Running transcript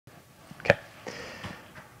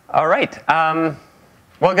All right. Well,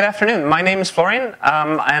 good afternoon. My name is Florian,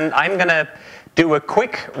 and I'm going to do a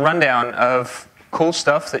quick rundown of cool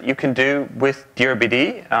stuff that you can do with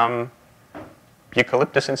DRBD.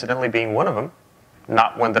 Eucalyptus, incidentally, being one of them.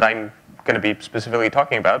 Not one that I'm going to be specifically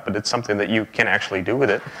talking about, but it's something that you can actually do with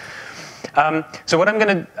it. So what I'm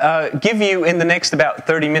going to give you in the next about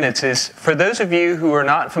 30 minutes is, for those of you who are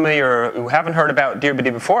not familiar or who haven't heard about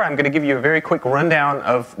DRBD before, I'm going to give you a very quick rundown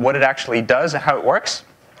of what it actually does and how it works.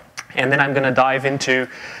 And then I'm going to dive into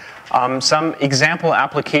some example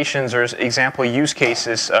applications or example use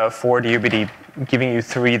cases for DRBD, giving you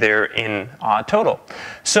 3 there in total.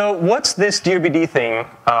 So what's this DRBD thing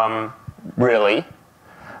really?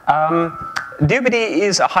 DRBD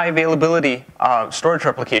is a high availability storage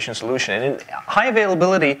replication solution. And in high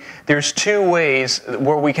availability, there's 2 ways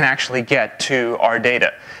where we can actually get to our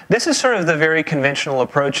data. This is sort of the very conventional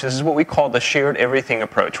approach. This is what we call the shared everything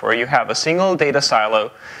approach, where you have a single data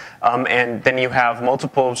silo, and then you have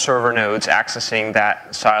multiple server nodes accessing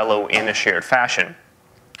that silo in a shared fashion,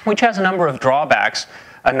 which has a number of drawbacks.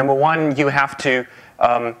 Number one, you have to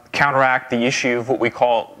counteract the issue of what we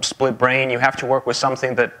call split brain. You have to work with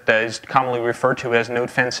something that is commonly referred to as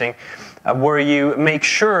node fencing, where you make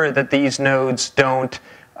sure that these nodes don't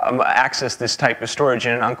access this type of storage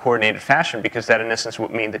in an uncoordinated fashion, because that in essence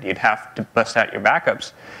would mean that you'd have to bust out your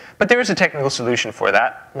backups. But there is a technical solution for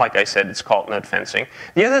that. Like I said, it's called node fencing.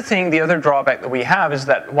 The other drawback that we have is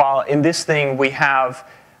that while in this thing we have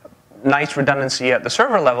nice redundancy at the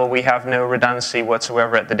server level, we have no redundancy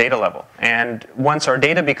whatsoever at the data level. And once our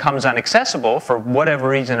data becomes inaccessible for whatever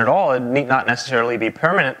reason at all, it need not necessarily be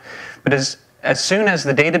permanent, but as soon as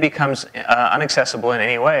the data becomes inaccessible in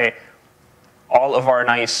any way, all of our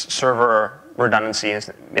nice server redundancy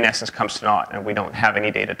in essence comes to naught, and we don't have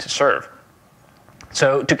any data to serve.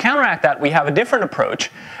 So to counteract that, we have a different approach,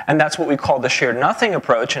 and that's what we call the shared nothing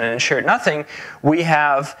approach. And in shared nothing, we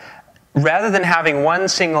have, rather than having one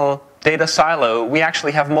single data silo, we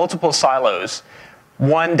actually have multiple silos,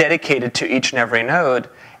 one dedicated to each and every node,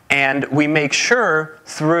 and we make sure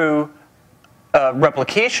through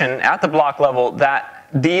replication at the block level that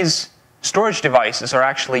these storage devices are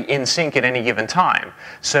actually in sync at any given time.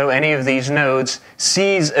 So any of these nodes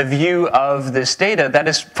sees a view of this data that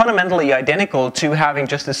is fundamentally identical to having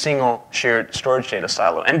just a single shared storage data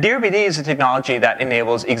silo. And DRBD is a technology that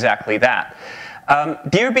enables exactly that.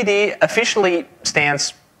 DRBD officially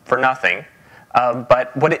stands for nothing,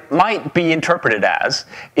 but what it might be interpreted as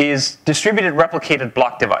is distributed replicated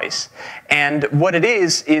block device. And what it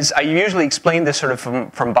is I usually explain this sort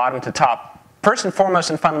of from bottom to top. First and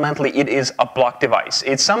foremost and fundamentally, it is a block device.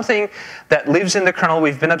 It's something that lives in the kernel.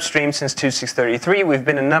 We've been upstream since 2633. We've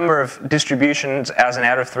been a number of distributions as an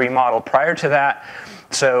out-of-3 model prior to that.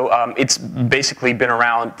 So it's basically been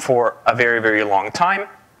around for a very, very long time.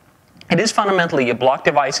 It is fundamentally a block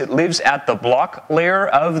device. It lives at the block layer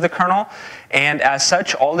of the kernel. And as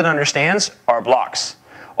such, all it understands are blocks.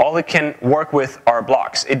 All it can work with are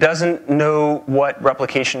blocks. It doesn't know what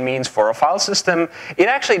replication means for a file system. It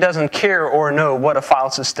actually doesn't care or know what a file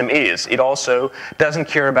system is. It also doesn't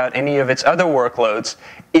care about any of its other workloads.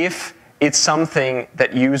 If it's something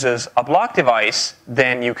that uses a block device,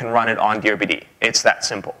 then you can run it on DRBD. It's that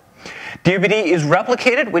simple. DRBD is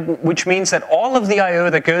replicated, which means that all of the I/O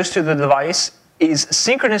that goes to the device is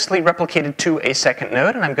synchronously replicated to a second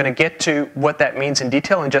node, and I'm going to get to what that means in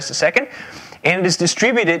detail in just a second. And it is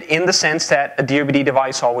distributed in the sense that a DRBD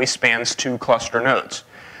device always spans 2 cluster nodes.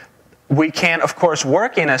 We can, of course,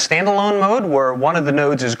 work in a standalone mode where one of the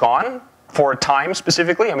nodes is gone for a time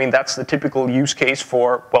specifically. I mean, that's the typical use case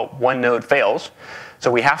for, well, one node fails.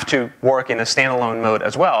 So we have to work in a standalone mode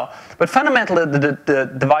as well. But fundamentally,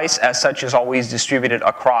 the device as such is always distributed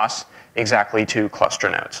across exactly 2 cluster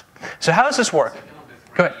nodes. So how does this work?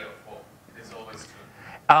 Go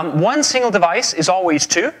ahead. One single device is always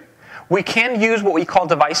 2. We can use what we call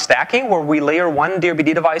device stacking, where we layer one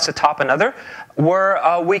DRBD device atop another,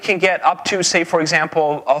 where we can get up to, say, for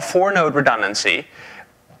example, a 4-node redundancy.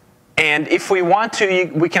 And if we want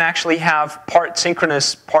to, we can actually have part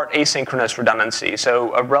synchronous, part asynchronous redundancy.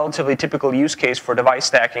 So a relatively typical use case for device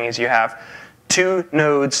stacking is you have 2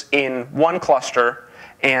 nodes in one cluster,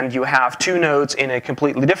 and you have 2 nodes in a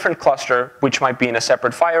completely different cluster, which might be in a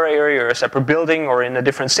separate fire area or a separate building or in a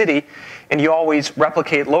different city, and you always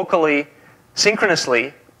replicate locally,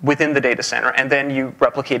 synchronously within the data center, and then you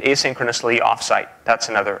replicate asynchronously offsite. That's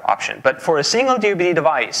another option. But for a single DRBD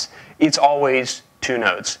device, it's always 2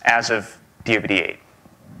 nodes as of DRBD 8.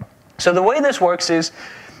 So the way this works is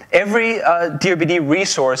every DRBD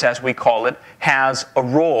resource, as we call it, has a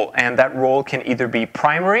role, and that role can either be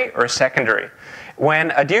primary or secondary.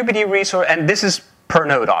 When a DRBD resource, and this is per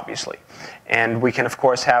node, obviously. And we can, of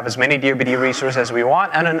course, have as many DRBD resources as we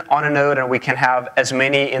want on a node, and we can have as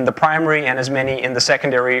many in the primary and as many in the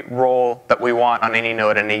secondary role that we want on any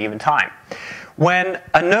node at any given time. When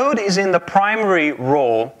a node is in the primary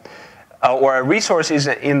role, or a resource is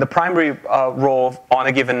in the primary role on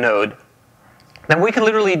a given node, then we can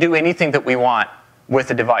literally do anything that we want with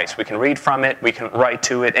the device. We can read from it, we can write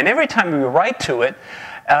to it, and every time we write to it,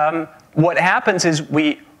 what happens is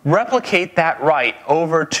we replicate that write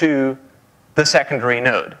over to the secondary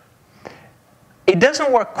node. It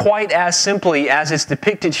doesn't work quite as simply as it's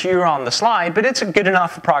depicted here on the slide, but it's a good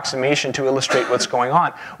enough approximation to illustrate what's going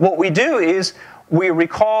on. What we do is we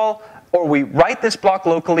recall, or we write this block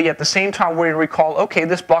locally at the same time we recall, okay,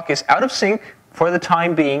 this block is out of sync for the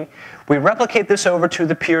time being. We replicate this over to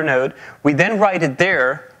the peer node. We then write it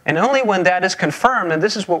there, and only when that is confirmed, and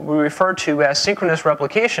this is what we refer to as synchronous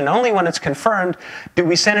replication, only when it's confirmed do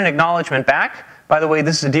we send an acknowledgement back. By the way,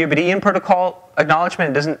 this is a DRBD in protocol acknowledgement.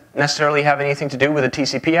 It doesn't necessarily have anything to do with the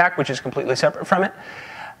TCP ACK, which is completely separate from it.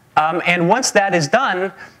 And once that is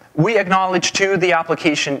done, we acknowledge to the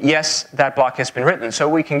application, yes, that block has been written. So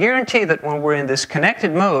we can guarantee that when we're in this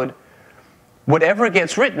connected mode, whatever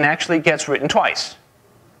gets written actually gets written twice.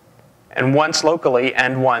 And once locally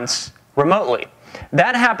and once remotely.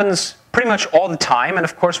 That happens pretty much all the time. And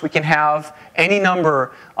of course, we can have any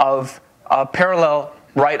number of parallel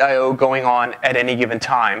write I/O going on at any given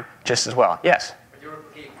time just as well. Yes? But you're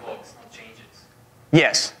replicating blocks, not changes.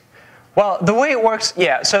 Yes. Well, the way it works,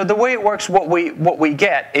 yeah. So the way it works, what we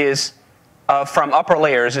get is from upper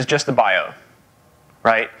layers is just the bio,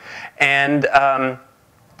 right? And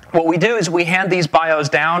what we do is we hand these bios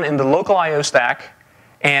down in the local I/O stack,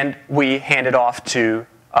 and we hand it off to,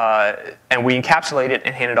 and we encapsulate it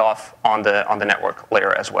and hand it off on the network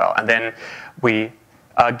layer as well. And then we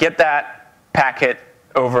get that packet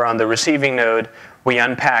over on the receiving node, we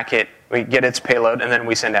unpack it, we get its payload, and then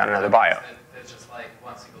we send out another bio. That's just like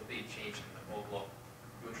one single bit changed in the whole block.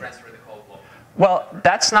 You would transfer the whole block. Well,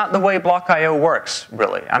 that's not the way block I/O works,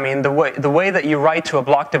 really. I mean, the way that you write to a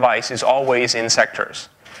block device is always in sectors.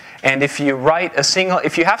 And if you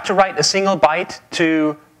have to write a single byte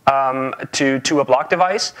to a block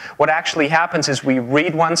device, what actually happens is we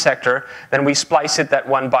read one sector, then we splice it that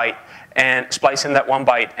one byte, and splice in that one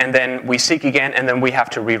byte, and then we seek again, and then we have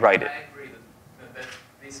to rewrite it. I agree that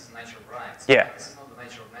this is natural writes. Yeah. This is not the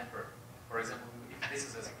nature of network. For example, if this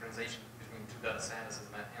is a synchronization between two data centers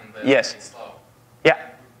and the Yes. it's slow, Yeah. it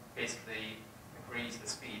would basically increase the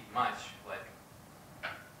speed much, like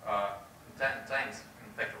 10 times,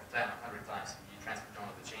 in factor of 10, 100 times, if you transfer one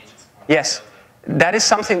of the changes. Yes. That is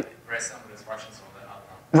something. Press some of the instructions on the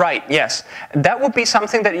outcome. Right, yes. That would be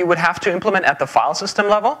something that you would have to implement at the file system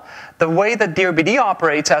level. The way that DRBD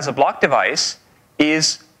operates as a block device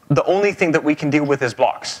is the only thing that we can deal with is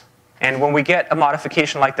blocks. And when we get a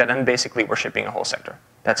modification like that, then basically we're shipping a whole sector.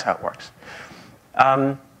 That's how it works.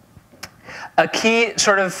 A key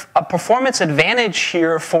sort of a performance advantage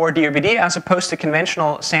here for DRBD as opposed to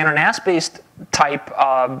conventional SAN or NAS-based type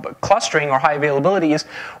clustering or high availability is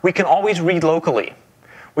we can always read locally,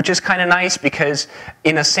 which is kind of nice because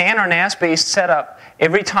in a SAN or NAS-based setup,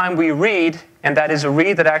 every time we read, and that is a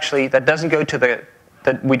read that doesn't go to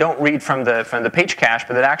that we don't read from the page cache,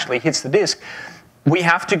 but that actually hits the disk, we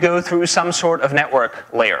have to go through some sort of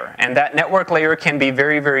network layer. And that network layer can be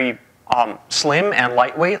very, very slim and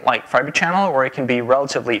lightweight, like Fiber Channel, or it can be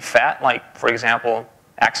relatively fat, like, for example,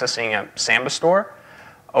 accessing a Samba store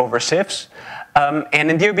over CIFS.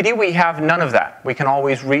 And in DRBD, we have none of that. We can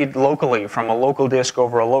always read locally from a local disk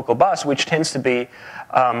over a local bus, which tends to be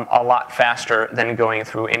a lot faster than going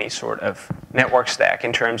through any sort of network stack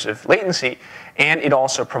in terms of latency. And it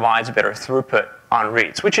also provides better throughput on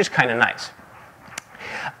reads, which is kind of nice.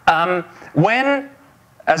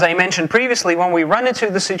 As I mentioned previously, when we run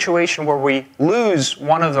into the situation where we lose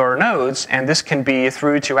one of our nodes, and this can be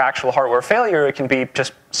through to actual hardware failure, it can be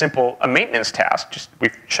just simple a maintenance task, just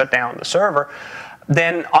we've shut down the server,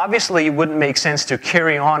 then obviously it wouldn't make sense to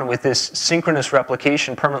carry on with this synchronous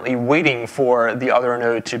replication permanently waiting for the other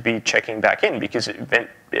node to be checking back in, because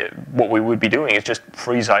what we would be doing is just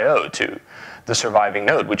freeze I/O to the surviving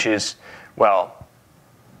node, which is, well,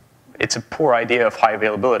 it's a poor idea of high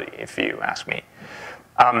availability, if you ask me.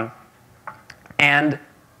 And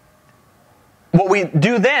what we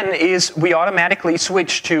do then is we automatically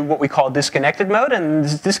switch to what we call disconnected mode. And in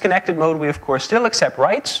this disconnected mode, we, of course, still accept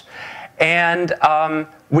writes. And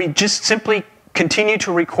we just simply continue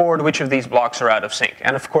to record which of these blocks are out of sync.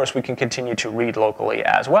 And, of course, we can continue to read locally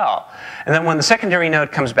as well. And then when the secondary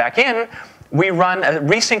node comes back in, we run a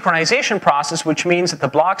resynchronization process, which means that the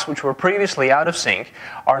blocks which were previously out of sync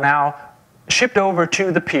are now shipped over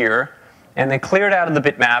to the peer, and then cleared out of the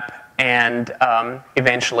bitmap, and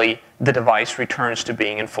eventually the device returns to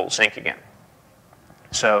being in full sync again.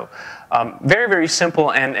 So very, very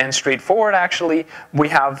simple and straightforward, actually. We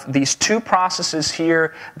have these two processes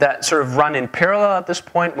here that sort of run in parallel at this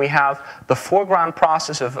point. We have the foreground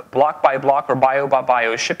process of block by block or bio by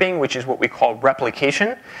bio shipping, which is what we call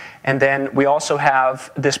replication. And then we also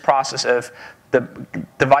have this process of the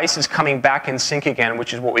devices coming back in sync again,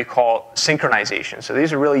 which is what we call synchronization. So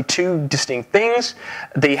these are really two distinct things.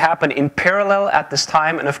 They happen in parallel at this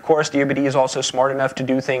time, and of course DRBD is also smart enough to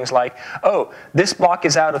do things like, oh, this block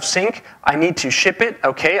is out of sync, I need to ship it,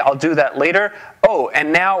 okay, I'll do that later. Oh,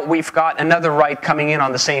 and now we've got another write coming in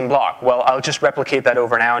on the same block. Well, I'll just replicate that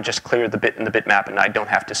over now and just clear the bit in the bitmap, and I don't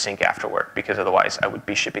have to sync afterward, because otherwise I would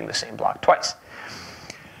be shipping the same block twice.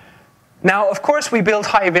 Now, of course, we build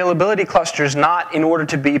high availability clusters not in order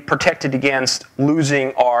to be protected against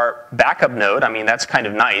losing our backup node. I mean, that's kind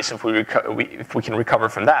of nice if we can recover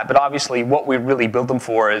from that. But obviously, what we really build them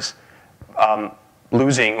for is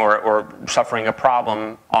losing or suffering a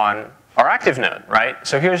problem on our active node, right?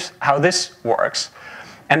 So here's how this works.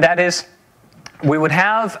 And that is, we would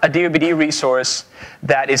have a DRBD resource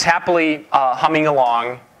that is happily humming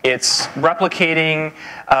along. It's replicating,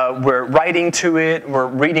 we're writing to it, we're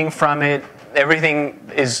reading from it, everything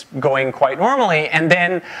is going quite normally, and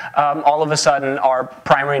then all of a sudden our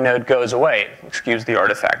primary node goes away. Excuse the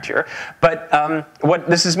artifact here. But what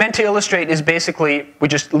this is meant to illustrate is basically we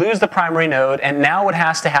just lose the primary node, and now what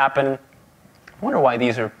has to happen, I wonder why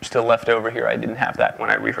these are still left over here. I didn't have that when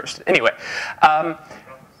I rehearsed it. Anyway.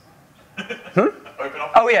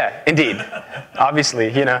 Oh yeah, indeed.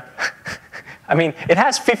 Obviously, you know. I mean, it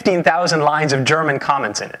has 15,000 lines of German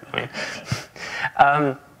comments in it. I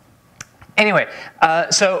mean, anyway,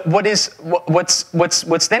 so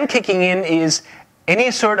what's then kicking in is any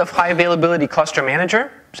sort of high availability cluster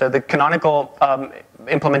manager. So the canonical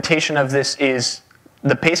implementation of this is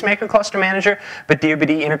the pacemaker cluster manager, but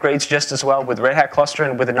DRBD integrates just as well with Red Hat cluster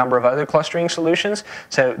and with a number of other clustering solutions.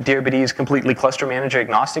 So DRBD is completely cluster manager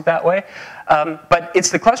agnostic that way. But it's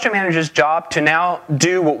the cluster manager's job to now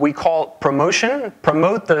do what we call promotion,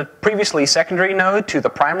 promote the previously secondary node to the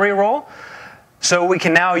primary role. So we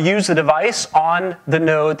can now use the device on the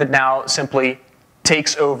node that now simply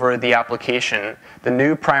takes over the application, the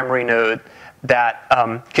new primary node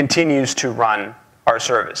that continues to run our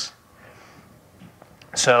service.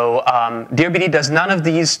 So DRBD does none of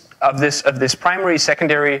this primary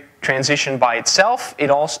secondary transition by itself. It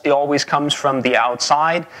always comes from the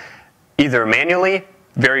outside, either manually,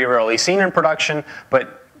 very rarely seen in production,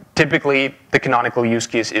 but typically the canonical use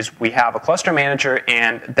case is we have a cluster manager,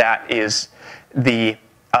 and that is the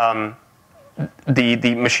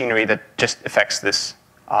machinery that just affects this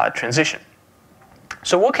transition.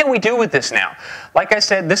 So what can we do with this now? Like I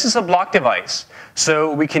said, this is a block device.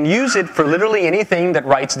 So we can use it for literally anything that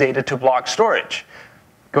writes data to block storage.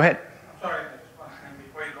 Go ahead. I'm sorry, I just want to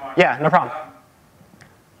before you go on. Yeah, no problem.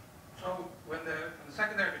 So when the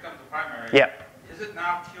secondary becomes the primary, yeah. Is it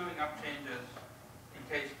now queuing up changes in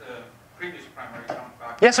case the previous primary comes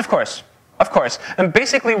back? Yes, of course. Of course. And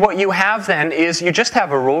basically what you have then is you just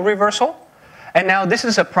have a role reversal. And now this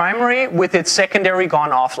is a primary with its secondary gone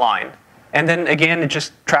offline. And then again, it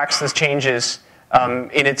just tracks the changes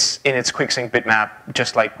in its quicksync bitmap,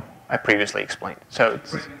 just like I previously explained. So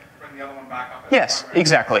bring the other one back up. Yes,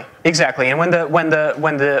 exactly, exactly. And when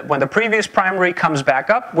the previous primary comes back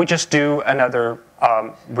up, we just do another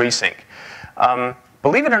resync.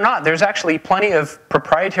 Believe it or not, there's actually plenty of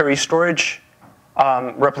proprietary storage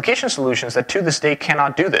replication solutions that to this day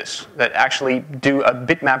cannot do this, that actually do a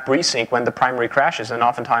bitmap resync when the primary crashes, and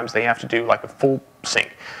oftentimes they have to do like a full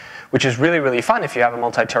sync, which is really, really fun if you have a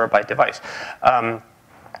multi-terabyte device.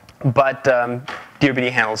 But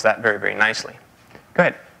DRBD handles that very, very nicely. Go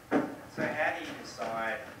ahead. So how do you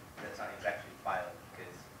decide that something's actually failing?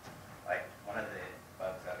 Because like one of the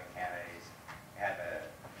bugs I've encountered is you have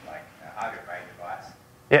a hardware brain device.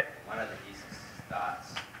 Yeah. One of the disks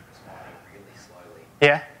starts responding really slowly.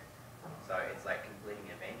 Yeah. So it's like completing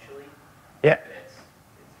eventually. Yeah. But it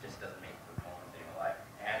just doesn't meet the performance anymore. Like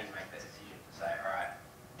how do you make that decision to say, all right,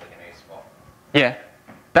 we're going to swap? Yeah.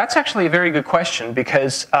 That's actually a very good question,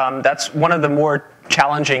 because that's one of the more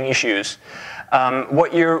challenging issues.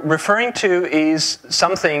 What you're referring to is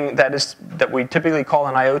something that we typically call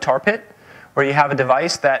an I/O tar pit, where you have a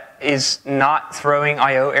device that is not throwing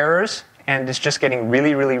I/O errors and is just getting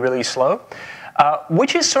really, really, really slow,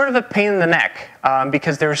 which is sort of a pain in the neck,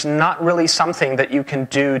 because there's not really something that you can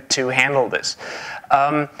do to handle this.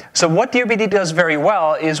 So what DRBD does very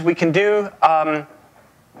well is we can do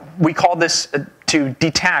we call this to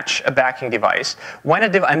detach a backing device. When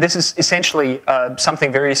and this is essentially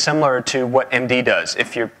something very similar to what MD does.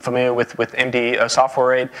 If you're familiar with MD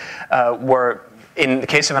software aid, where in the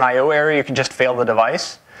case of an I/O error, you can just fail the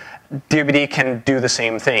device. DRBD can do the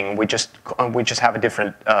same thing. We just have a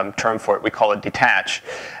different term for it. We call it detach,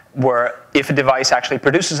 where if a device actually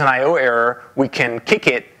produces an I/O error, we can kick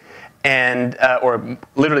it and or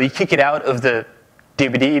literally kick it out of the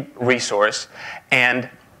DRBD resource, and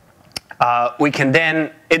we can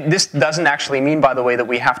then. This doesn't actually mean, by the way, that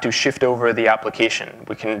we have to shift over the application.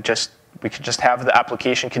 We can just have the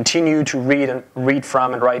application continue to read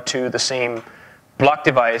from and write to the same block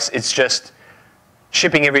device. It's just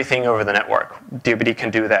shipping everything over the network. DRBD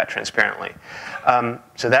can do that transparently.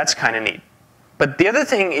 So that's kind of neat. But the other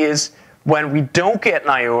thing is when we don't get an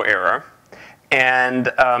I/O error and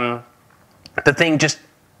the thing just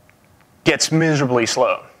gets miserably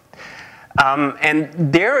slow. And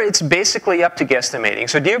there it's basically up to guesstimating.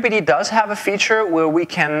 So DRBD does have a feature where we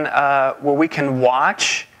can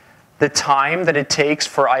watch the time that it takes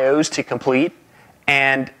for I/Os to complete,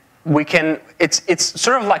 and we can. It's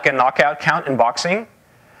sort of like a knockout count in boxing.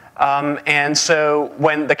 And so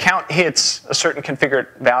when the count hits a certain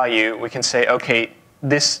configured value, we can say, okay,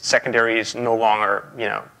 this secondary is no longer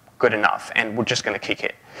good enough, and we're just going to kick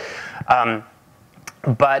it.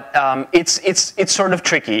 But it's sort of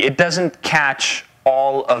tricky. It doesn't catch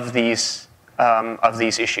all of these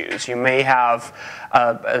issues. You may have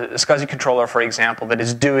a SCSI controller, for example, that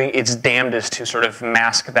is doing its damnedest to sort of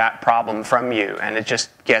mask that problem from you, and it just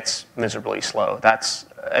gets miserably slow.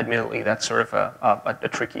 Admittedly, that's sort of a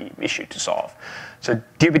tricky issue to solve. So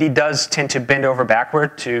DRBD does tend to bend over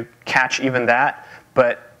backward to catch even that,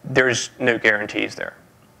 but there's no guarantees there.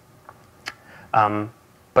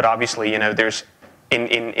 But obviously, there's in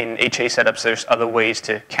HA setups, there's other ways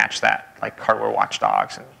to catch that, like hardware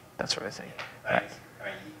watchdogs and that sort of thing. I mean,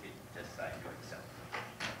 you could just do it yourself.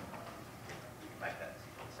 You can make that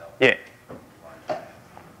yourself. Yeah.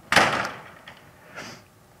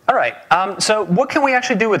 All right. So what can we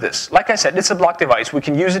actually do with this? Like I said, it's a block device. We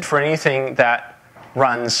can use it for anything that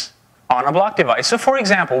runs on a block device. So for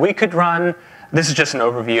example, we could run. This is just an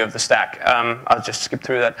overview of the stack. I'll just skip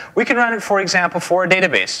through that. We can run it, for example, for a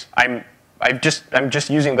database. I'm just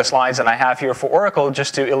using the slides that I have here for Oracle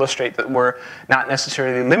just to illustrate that we're not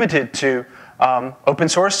necessarily limited to open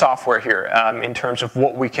source software here in terms of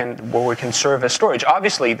what we can serve as storage.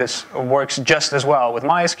 Obviously, this works just as well with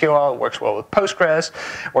MySQL. It works well with Postgres.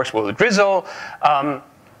 It works well with Drizzle.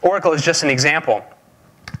 Oracle is just an example.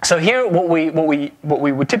 So here, what we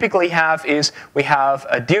would typically have is we have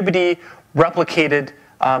a DRBD replicated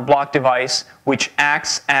block device, which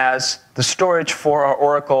acts as the storage for our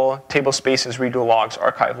Oracle table spaces, redo logs,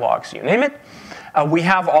 archive logs, you name it. We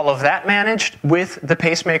have all of that managed with the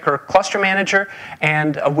Pacemaker cluster manager,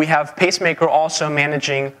 and we have Pacemaker also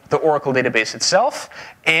managing the Oracle database itself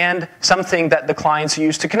and something that the clients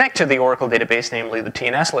use to connect to the Oracle database, namely the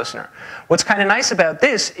TNS listener. What's kind of nice about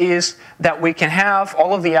this is that we can have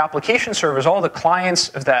all of the application servers, all the clients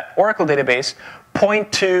of that Oracle database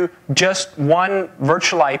point to just one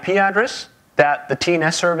virtual IP address that the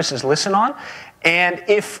TNS services listen on. And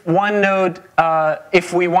if one node,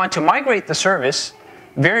 if we want to migrate the service,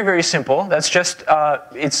 very, very simple. That's just,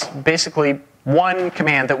 it's basically one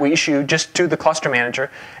command that we issue just to the cluster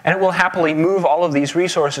manager, and it will happily move all of these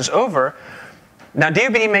resources over. Now,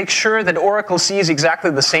 DRBD makes sure that Oracle sees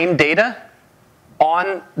exactly the same data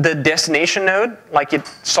on the destination node, like it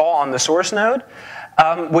saw on the source node.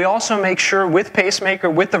 We also make sure with Pacemaker,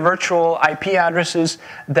 with the virtual IP addresses,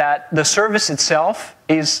 that the service itself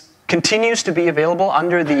continues to be available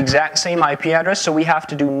under the exact same IP address, so we have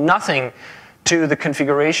to do nothing to the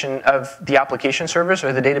configuration of the application servers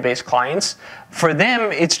or the database clients. For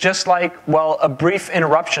them, it's just like, well, a brief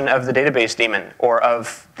interruption of the database daemon or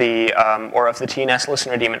of the TNS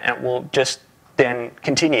listener daemon, and it will just then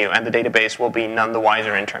continue, and the database will be none the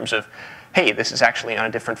wiser in terms of, hey, this is actually on a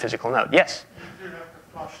different physical node. Yes? You do have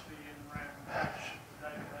to flush the in-RAM cache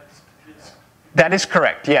database to disk. That is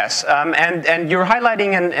correct, yes. And you're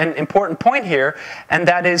highlighting an important point here, and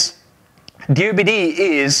that is DRBD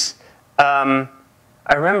is,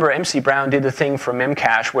 I remember MC Brown did a thing for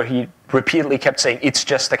Memcache where he repeatedly kept saying, it's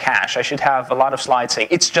just the cache. I should have a lot of slides saying,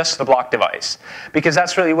 it's just the block device. Because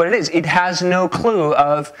that's really what it is. It has no clue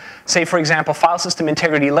of, say, for example, file system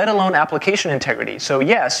integrity, let alone application integrity. So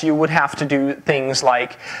yes, you would have to do things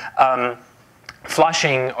like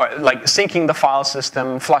flushing, or like syncing the file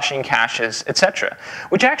system, flushing caches, etc.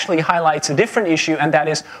 Which actually highlights a different issue, and that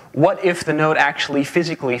is, what if the node actually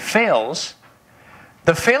physically fails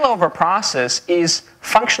the failover process is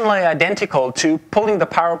functionally identical to pulling the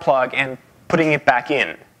power plug and putting it back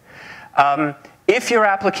in. If your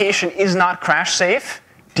application is not crash safe,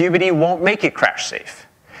 DRBD won't make it crash safe.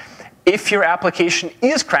 If your application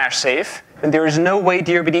is crash safe, then there is no way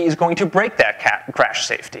DRBD is going to break that crash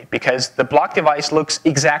safety, because the block device looks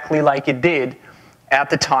exactly like it did at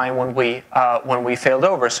the time when we failed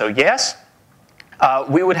over. So yes,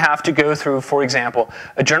 we would have to go through, for example,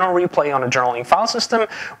 a journal replay on a journaling file system.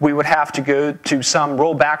 We would have to go to some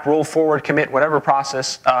rollback, roll forward, commit, whatever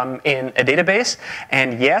process in a database.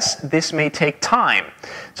 And yes, this may take time.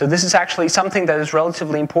 So this is actually something that is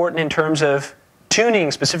relatively important in terms of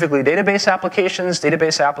tuning specifically database applications.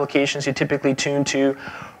 Database applications you typically tune to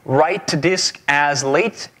write to disk as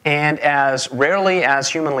late and as rarely as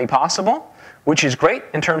humanly possible, which is great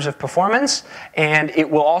in terms of performance. And it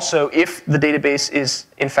will also, if the database is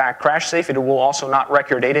in fact crash safe, it will also not wreck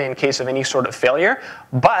your data in case of any sort of failure,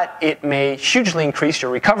 but it may hugely increase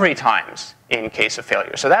your recovery times in case of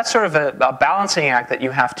failure. So that's sort of a balancing act that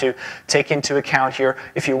you have to take into account here.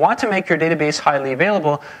 If you want to make your database highly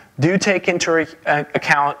available, do take into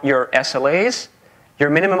account your SLAs, your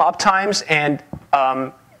minimum uptimes, and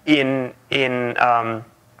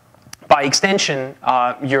by extension,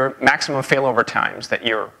 your maximum failover times that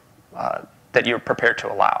you're prepared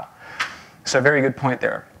to allow. So a very good point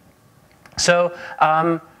there. So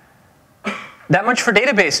that much for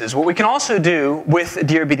databases. What we can also do with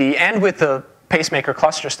DRBD and with the pacemaker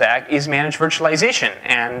cluster stack is manage virtualization.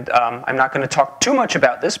 And I'm not going to talk too much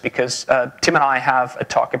about this because Tim and I have a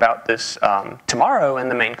talk about this tomorrow in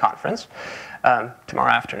the main conference,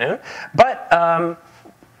 tomorrow afternoon. But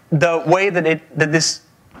the way that this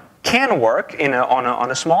can work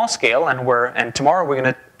on a small scale, and tomorrow we're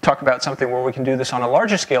going to talk about something where we can do this on a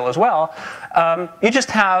larger scale as well. You just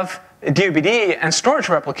have DRBD and storage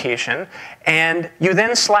replication, and you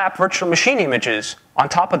then slap virtual machine images on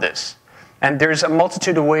top of this. And there's a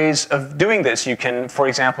multitude of ways of doing this. You can, for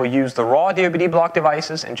example, use the raw DRBD block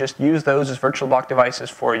devices and just use those as virtual block devices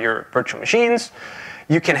for your virtual machines.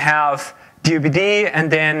 You can have DRBD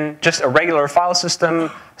and then just a regular file system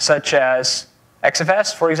such as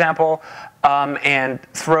XFS, for example, and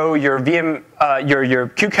throw your your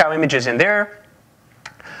QCOW images in there.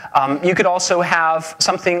 You could also have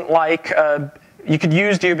something like you could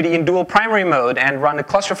use DRBD in dual primary mode and run a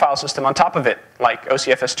cluster file system on top of it, like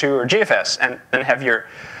OCFS2 or GFS, and then have your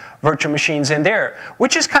virtual machines in there,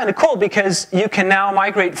 which is kind of cool because you can now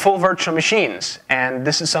migrate full virtual machines. And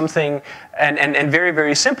this is something, and very,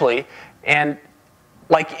 very simply, and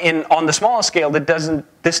like on the smallest scale,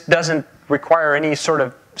 this doesn't require any sort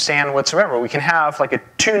of SAN whatsoever. We can have like a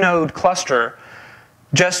 2-node cluster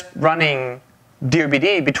just running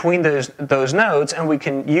DRBD between those nodes, and we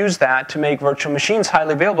can use that to make virtual machines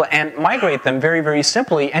highly available and migrate them very, very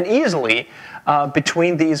simply and easily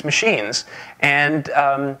between these machines. And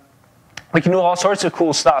we can do all sorts of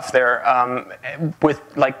cool stuff there with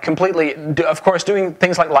like completely, of course, doing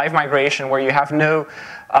things like live migration where you have no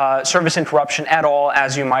service interruption at all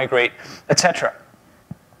as you migrate, etc.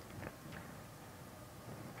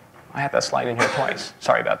 I had that slide in here twice.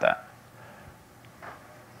 Sorry about that.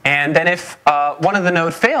 And then if one of the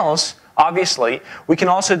node fails, obviously, we can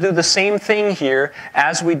also do the same thing here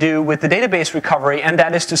as we do with the database recovery, and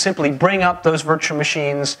that is to simply bring up those virtual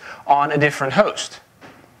machines on a different host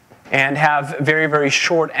and have very, very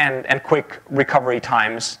short and quick recovery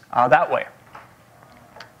times that way.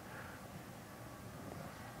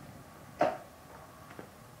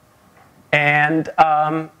 And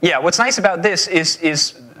yeah, what's nice about this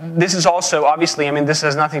is this is also, obviously, I mean, this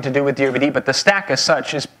has nothing to do with DRBD, but the stack as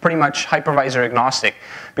such is pretty much hypervisor agnostic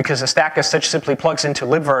because the stack as such simply plugs into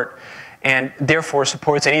libvirt and therefore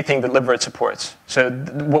supports anything that libvirt supports. So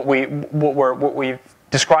what we've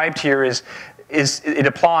described here is it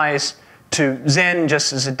applies to Zen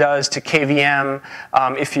just as it does to KVM.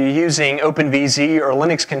 If you're using OpenVZ or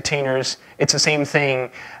Linux containers, it's the same thing.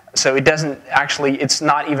 So it doesn't actually, it's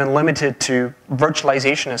not even limited to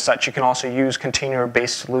virtualization as such. You can also use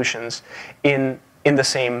container-based solutions in the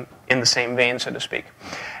same vein, so to speak.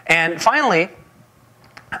 And finally,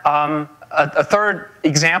 a third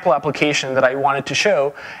example application that I wanted to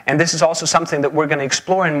show, and this is also something that we're going to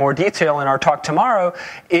explore in more detail in our talk tomorrow,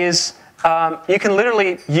 is you can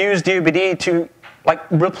literally use DRBD to like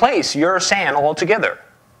replace your SAN altogether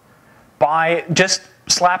by just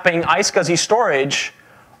slapping iSCSI storage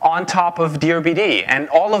on top of DRBD. And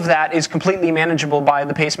all of that is completely manageable by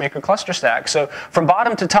the pacemaker cluster stack. So from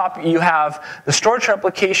bottom to top, you have the storage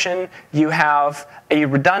replication, you have a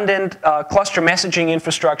redundant cluster messaging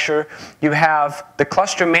infrastructure, you have the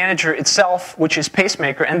cluster manager itself, which is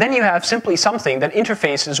pacemaker, and then you have simply something that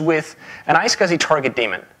interfaces with an iSCSI target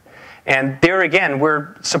daemon. And there again,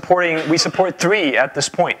 we support 3 at this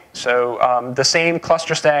point. So the same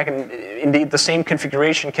cluster stack and indeed the same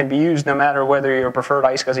configuration can be used no matter whether your preferred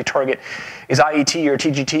iSCSI target is IET or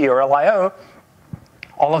TGT or LIO.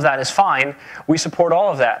 All of that is fine. We support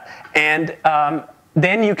all of that. And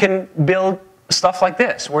then you can build stuff like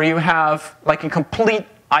this, where you have like a complete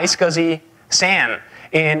iSCSI SAN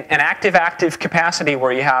in an active-active capacity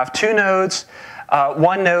where you have 2 nodes.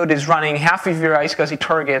 One node is running half of your iSCSI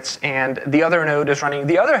targets, and the other node is running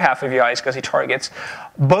the other half of your iSCSI targets,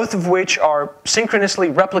 both of which are synchronously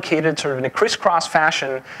replicated sort of in a crisscross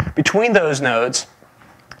fashion between those nodes.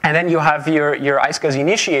 And then you have your iSCSI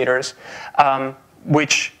initiators,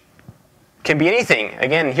 which can be anything.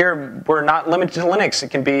 Again, here we're not limited to Linux. It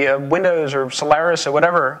can be Windows or Solaris or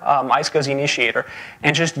whatever iSCSI initiator,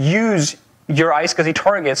 and just use your iSCSI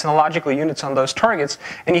targets and the logical units on those targets,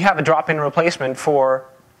 and you have a drop-in replacement for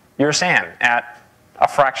your SAN at a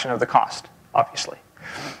fraction of the cost, obviously.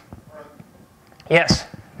 Yes?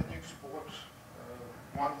 Can you export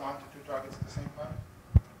one LUN to 2 targets at the same time?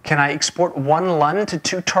 Can I export one LUN to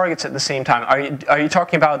 2 targets at the same time? Are you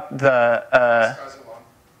talking about the... iSCSI LUN.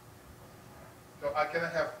 So I can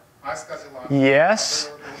have iSCSI LUN.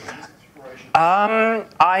 Yes.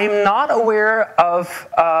 I'm not aware of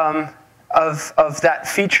that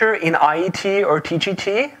feature in IET or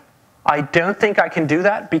TGT. I don't think I can do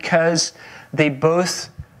that because they both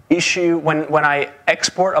issue, when I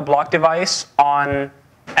export a block device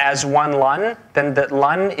as one LUN, then that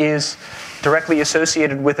LUN is directly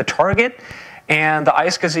associated with a target, and the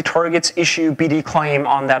iSCSI targets issue BD claim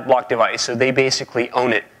on that block device, so they basically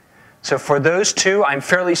own it. So for those 2, I'm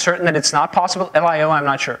fairly certain that it's not possible. LIO, I'm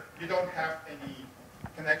not sure. You don't have any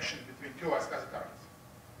connection between 2 iSCSI targets?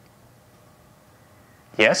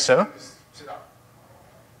 Yes, so? Set up.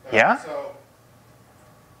 Yeah? So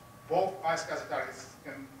both iSCSI targets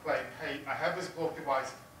can claim, hey, I have this block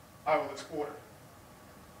device, I will export it.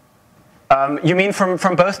 You mean from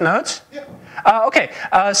both nodes? Yeah. Okay.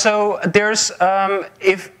 So there's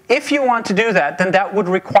if you want to do that, then that would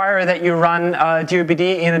require that you run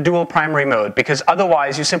DRBD in a dual primary mode, because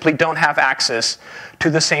otherwise you simply don't have access to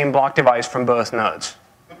the same block device from both nodes.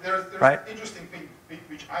 But there's right? an interesting thing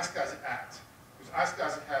which iSCSI adds.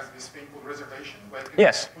 iSCSI has this thing called reservation, where you can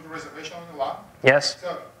Yes. put a reservation on the LUN. Yes.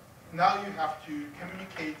 So now you have to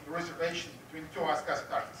communicate the reservation between 2 iSCSI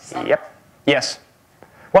targets. Yep. Yes.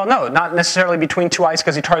 Well, no, not necessarily between 2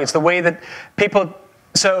 iSCSI targets. The way that people,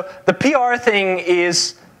 so the PR thing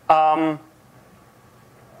is a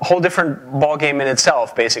whole different ballgame in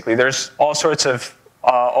itself. Basically, there's all sorts of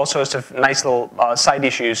nice little side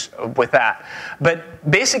issues with that. But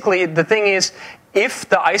basically, the thing is, if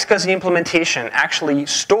the iSCSI implementation actually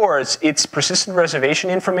stores its persistent reservation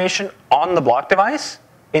information on the block device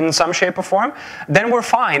in some shape or form, then we're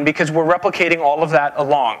fine because we're replicating all of that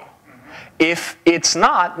along. If it's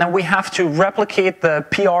not, then we have to replicate the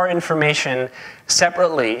PR information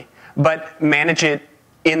separately, but manage it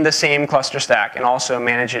in the same cluster stack and also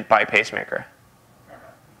manage it by pacemaker.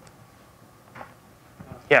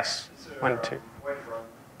 Yes, 1, 2.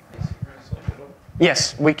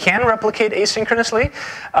 Yes, we can replicate asynchronously.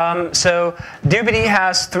 So DRBD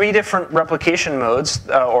has 3 different replication modes,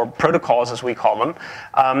 or protocols as we call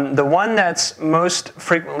them. The one that's most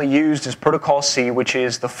frequently used is Protocol C, which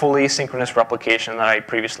is the fully synchronous replication that I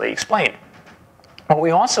previously explained. What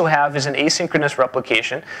we also have is an asynchronous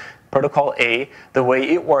replication, Protocol A. The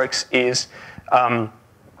way it works is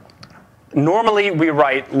normally we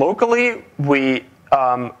write locally, we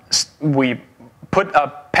put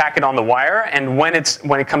a packet on the wire, and when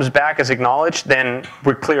it comes back as acknowledged, then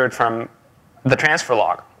we clear it from the transfer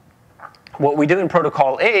log. What we do in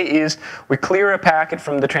Protocol A is we clear a packet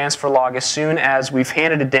from the transfer log as soon as we've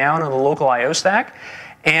handed it down on the local I/O stack,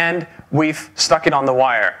 and we've stuck it on the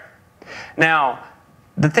wire. Now,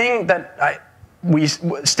 the thing that we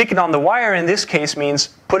stick it on the wire in this case means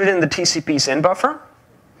put it in the TCP send buffer,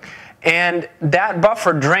 and that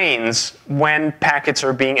buffer drains when packets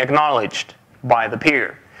are being acknowledged by the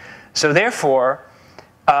peer. So therefore,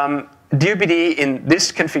 DRBD in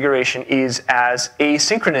this configuration is as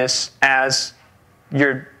asynchronous as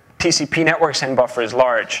your TCP network send buffer is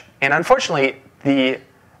large. And unfortunately, the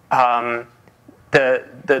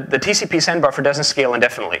TCP send buffer doesn't scale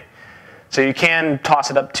indefinitely. So you can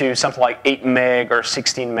toss it up to something like 8 meg or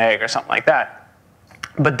 16 meg or something like that.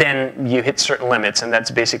 but then you hit certain limits, and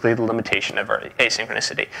that's basically the limitation of our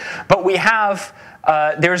asynchronicity. But we have,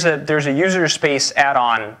 there's a user space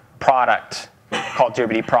add-on product called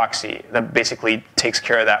DRBD proxy that basically takes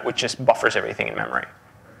care of that, which just buffers everything in memory. Do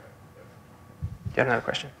you have another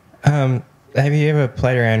question? Have you ever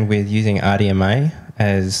played around with using RDMA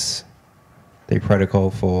as the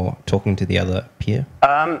protocol for talking to the other peer?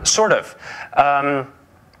 Sort of.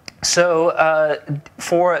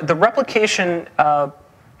 For the replication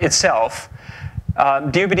itself,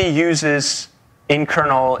 DRBD uses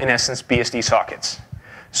in-kernel, in essence, BSD sockets.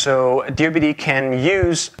 So DRBD can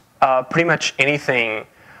use pretty much anything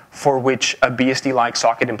for which a BSD-like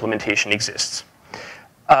socket implementation exists.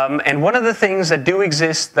 And one of the things that do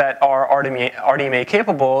exist that are RDMA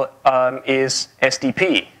capable is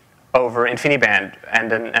SDP over InfiniBand,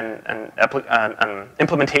 and an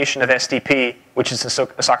implementation of SDP, which is a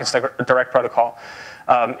sockets direct protocol,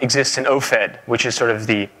 exists in OFED, which is sort of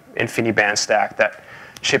the InfiniBand stack that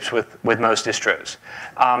ships with most distros.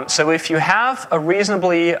 So if you have a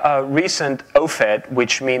reasonably recent OFED,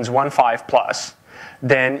 which means 1.5 plus,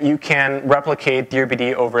 then you can replicate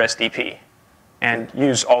DRBD over SDP and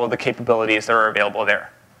use all of the capabilities that are available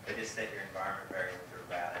there. But just set your environment variable to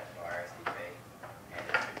route it via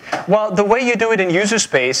SDP. Well, the way you do it in user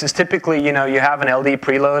space is typically, you have an LD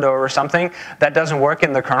preload or something. That doesn't work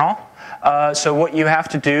in the kernel. So what you have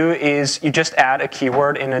to do is you just add a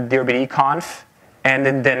keyword in a DRBD conf, and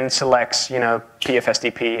then selects,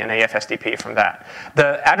 PFSDP and AFSDP from that.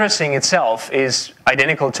 The addressing itself is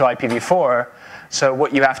identical to IPv4. So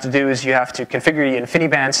what you have to do is you have to configure the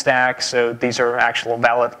InfiniBand stack. So these are actual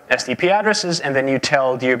valid SDP addresses, and then you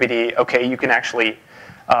tell DRBD, okay, you can actually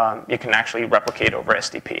replicate over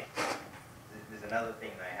SDP. There's another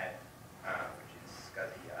thing they had, which is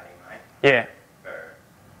SCSI RDMA. Yeah. For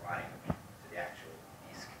writing to the actual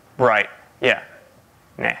disk. Right. Yeah.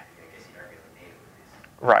 Nah. I guess you don't really need it with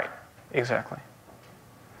this. Right. Exactly.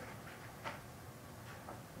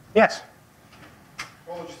 Yes.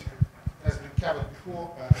 Apologies, has been covered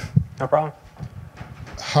before. No problem.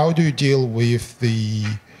 How do you deal with the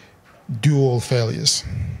dual failures,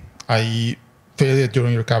 i.e. failure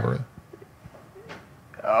during recovery?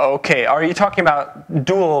 Okay, are you talking about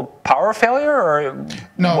dual power failure or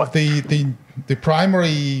No, what? the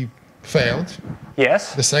primary failed.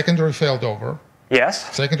 Yes. The secondary failed over.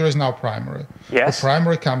 Yes. Secondary is now primary. Yes. The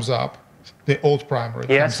primary comes up. The old primary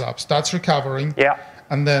Yes. comes up, starts recovering. Yeah.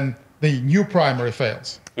 And then the new primary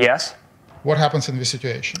fails. Yes. What happens in this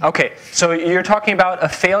situation? Okay, so you're talking about a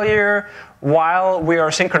failure while we are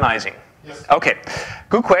synchronizing. Yes. Okay,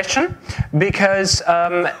 good question, because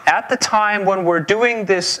at the time when we're doing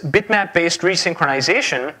this bitmap-based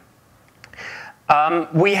resynchronization,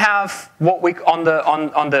 we have what we on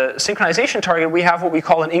the synchronization target we have what we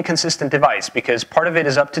call an inconsistent device, because part of it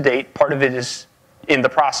is up to date, part of it is in the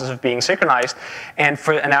process of being synchronized, and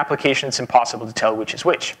for an application it's impossible to tell which is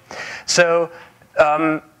which. So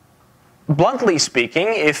bluntly speaking,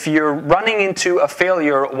 if you're running into a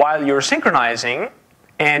failure while you're synchronizing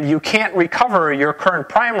and you can't recover your current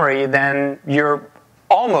primary, then you're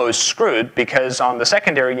almost screwed, because on the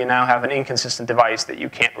secondary you now have an inconsistent device that you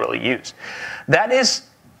can't really use. That is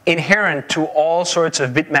inherent to all sorts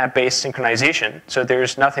of bitmap-based synchronization, so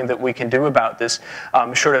there's nothing that we can do about this,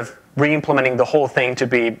 short of re-implementing the whole thing to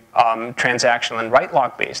be transactional and write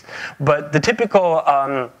log based. But the typical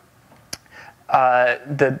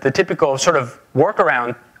the typical sort of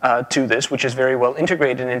workaround to this, which is very well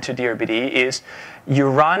integrated into DRBD, is you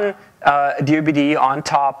run DRBD on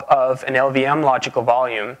top of an LVM logical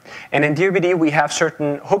volume. And in DRBD, we have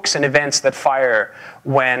certain hooks and events that fire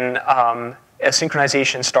when a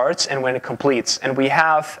synchronization starts and when it completes. And we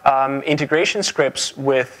have integration scripts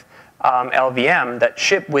with LVM that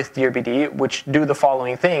ship with DRBD, which do the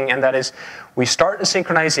following thing, and that is we start a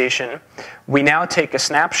synchronization. We now take a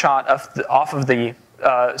snapshot off of the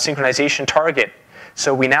synchronization target.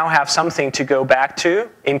 So we now have something to go back to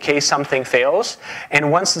in case something fails. And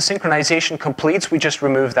once the synchronization completes, we just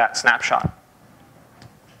remove that snapshot.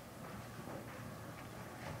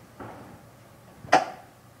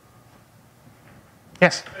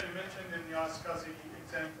 Yes? So you mentioned in the iSCSI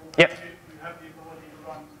example that Yep. you have the ability to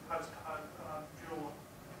run host-to-host dual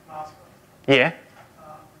master. Yeah?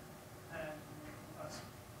 And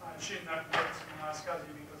I assume that works in the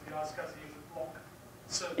iSCSI because the iSCSI is a block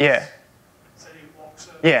service. Yeah. Setting block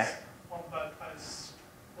service Yeah. on both hosts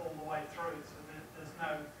all the way through. So there's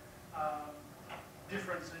no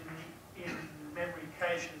difference in memory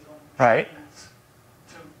caches on Right. machines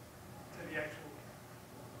to the actual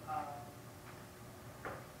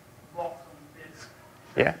blocks on the disk.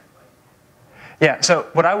 Yeah. Yeah, so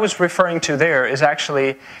what I was referring to there is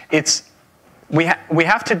actually, we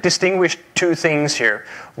have to distinguish two things here.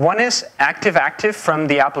 One is active-active from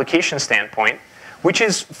the application standpoint, which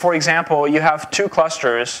is, for example, you have two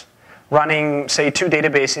clusters running, say, two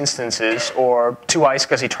database instances or two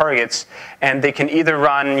iSCSI targets, and they can either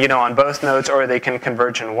run on both nodes or they can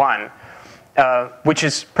converge in one, which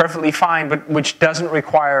is perfectly fine, but which doesn't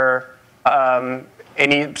require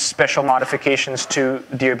any special modifications to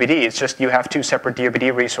DRBD. It's just you have two separate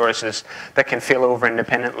DRBD resources that can fail over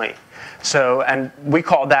independently. So, and we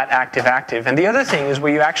call that active-active. And the other thing is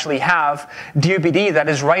where you actually have DRBD that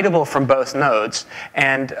is writable from both nodes.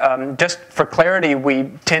 And just for clarity,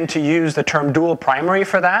 we tend to use the term dual primary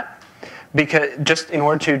for that, because just in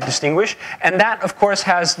order to distinguish. And that, of course,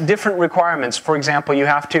 has different requirements. For example, you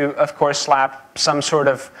have to, of course, slap some sort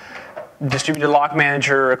of distributed log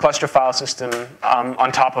manager or cluster file system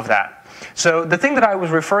on top of that. So the thing that I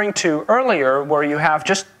was referring to earlier, where you have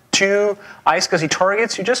just two iSCSI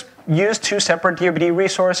targets, you just use two separate DRBD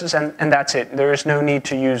resources, and that's it. There is no need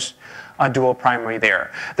to use a dual primary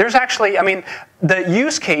there. There's actually, the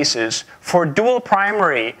use cases for dual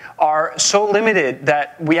primary are so limited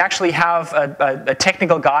that we actually have a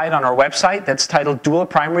technical guide on our website that's titled Dual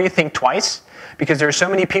Primary Think Twice, because there are so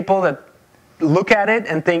many people that look at it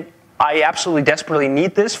and think, I absolutely desperately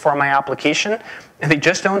need this for my application, and they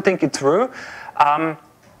just don't think it through.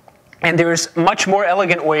 And there's much more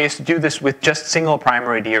elegant ways to do this with just single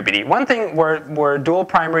primary DRBD. One thing where dual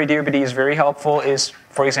primary DRBD is very helpful is,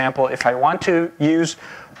 for example, if I want to use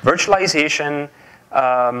virtualization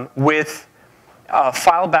with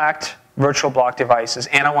file-backed virtual block devices,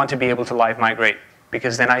 and I want to be able to live migrate,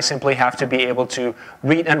 because then I simply have to be able to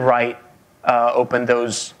read and write, open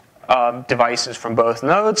those devices from both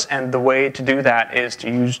nodes, and the way to do that is to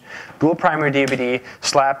use dual primary DRBD,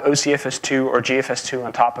 slap OCFS2 or GFS2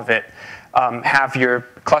 on top of it, have your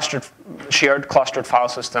shared clustered file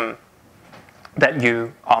system that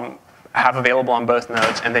you have available on both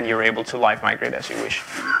nodes, and then you're able to live migrate as you wish.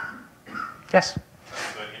 Yes?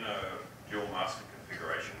 So in a dual master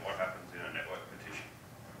configuration, what happens in a network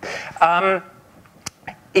partition?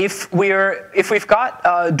 If we've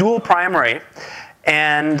got dual primary,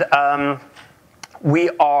 and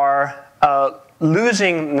we are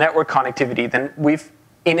losing network connectivity, then we've,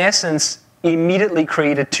 in essence, immediately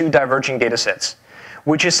created two diverging data sets,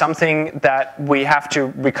 which is something that we have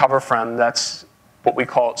to recover from. That's what we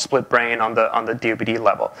call split brain on the DRBD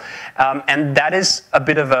level, and that is a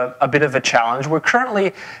bit of a challenge. We're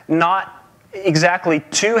currently not exactly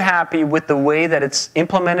too happy with the way that it's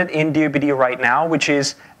implemented in DRBD right now, which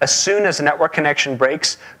is as soon as a network connection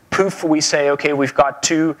breaks, poof, we say, okay, we've got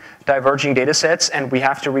two diverging data sets and we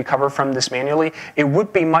have to recover from this manually. It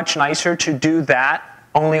would be much nicer to do that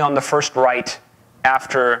only on the first write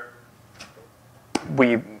after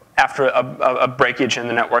a breakage in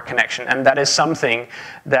the network connection. And that is something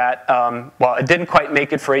that, well, it didn't quite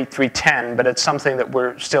make it for 8.3.10, but it's something that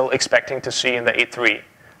we're still expecting to see in the 8.3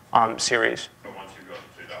 series. But once you've got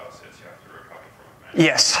the two data sets, you have to recover from it.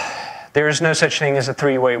 Yes. There is no such thing as a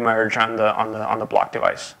three-way merge on the block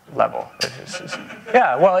device level.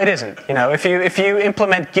 Yeah, well, it isn't. If you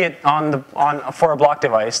implement Git for a block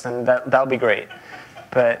device, then that'll be great.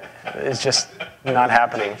 But it's just not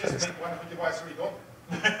happening.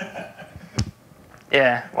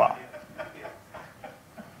 Yeah, well.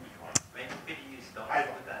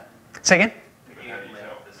 Say again?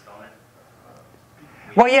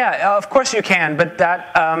 Well, yeah, of course you can, but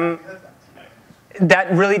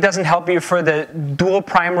that really doesn't help you for the dual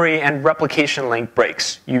primary and replication link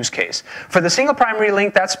breaks use case. For the single primary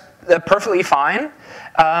link, that's perfectly fine.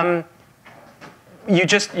 You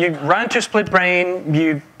run into split brain,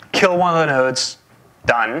 you kill one of the nodes,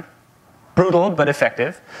 done. Brutal, but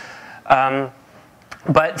effective.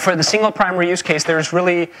 But for the single primary use case, there's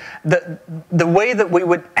really the way that we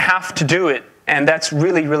would have to do it, and that's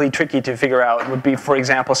really, really tricky to figure out, would be, for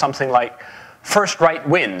example, something like first write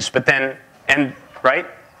wins, but then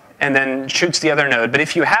and then shoots the other node. But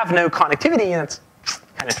if you have no connectivity, that's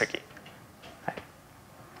kind of tricky. Right.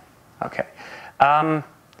 Okay. I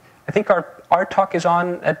think our talk is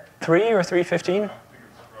on at 3 or 3:15.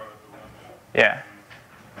 Yeah.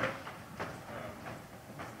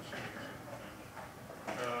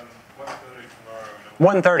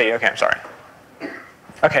 1:30. Okay, I'm sorry.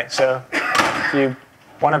 Okay, so if you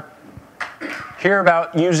want to hear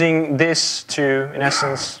about using this to, in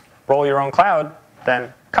essence, roll your own cloud,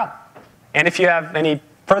 then come. And if you have any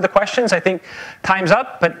further questions, I think time's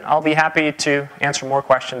up, but I'll be happy to answer more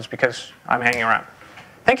questions because I'm hanging around.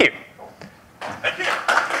 Thank you. Thank you.